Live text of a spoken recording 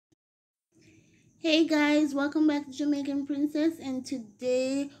Hey guys, welcome back to Jamaican Princess, and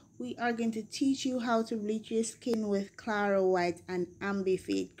today we are going to teach you how to bleach your skin with Claro White and Ambi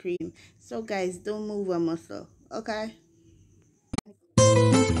Fade Cream. So guys, don't move a muscle, okay?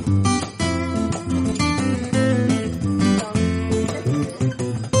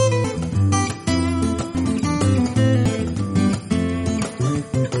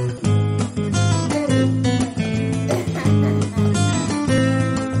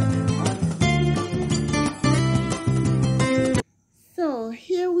 So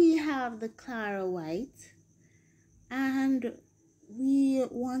here we have the Claro White, and we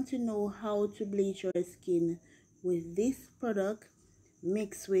want to know how to bleach your skin with this product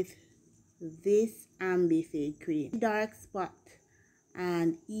mixed with this Ambi Fade Cream. Dark spot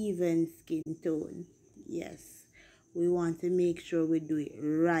and even skin tone. Yes, we want to make sure we do it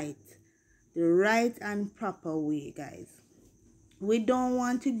right, the right and proper way, guys. We don't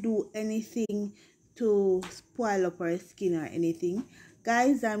want to do anything to spoil up our skin or anything.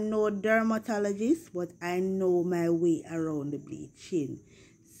 Guys, I'm no dermatologist, but I know my way around the bleaching.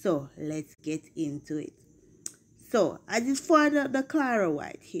 So let's get into it. So I just poured out the Claro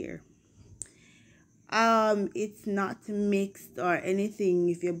White here. It's not mixed or anything.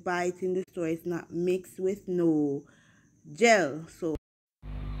 If you buy it in the store, it's not mixed with no gel. So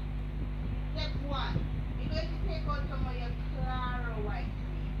step one, you're going to take out some of your Claro White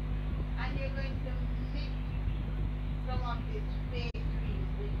cream, and you're going to mix some of this face cream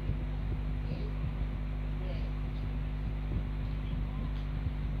with it. Okay? Yeah.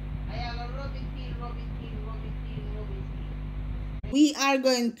 I have a rub it in, rub it in, rub it in, rub it in. We are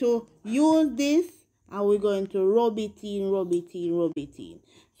going to use this, and we're going to rub it in, rub it in, rub it in.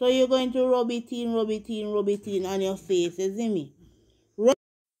 So you're going to rub it in, rub it in, rub it in on your face, you see me?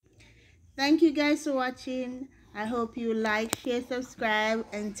 Thank you guys for watching. I hope you like, share, subscribe,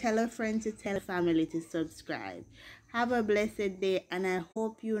 and tell a friend to tell a family to subscribe. Have a blessed day, and I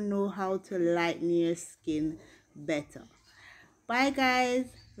hope you know how to lighten your skin better. Bye guys.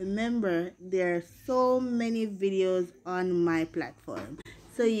 Remember, there are so many videos on my platform,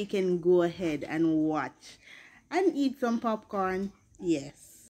 so you can go ahead and watch and eat some popcorn. Yes.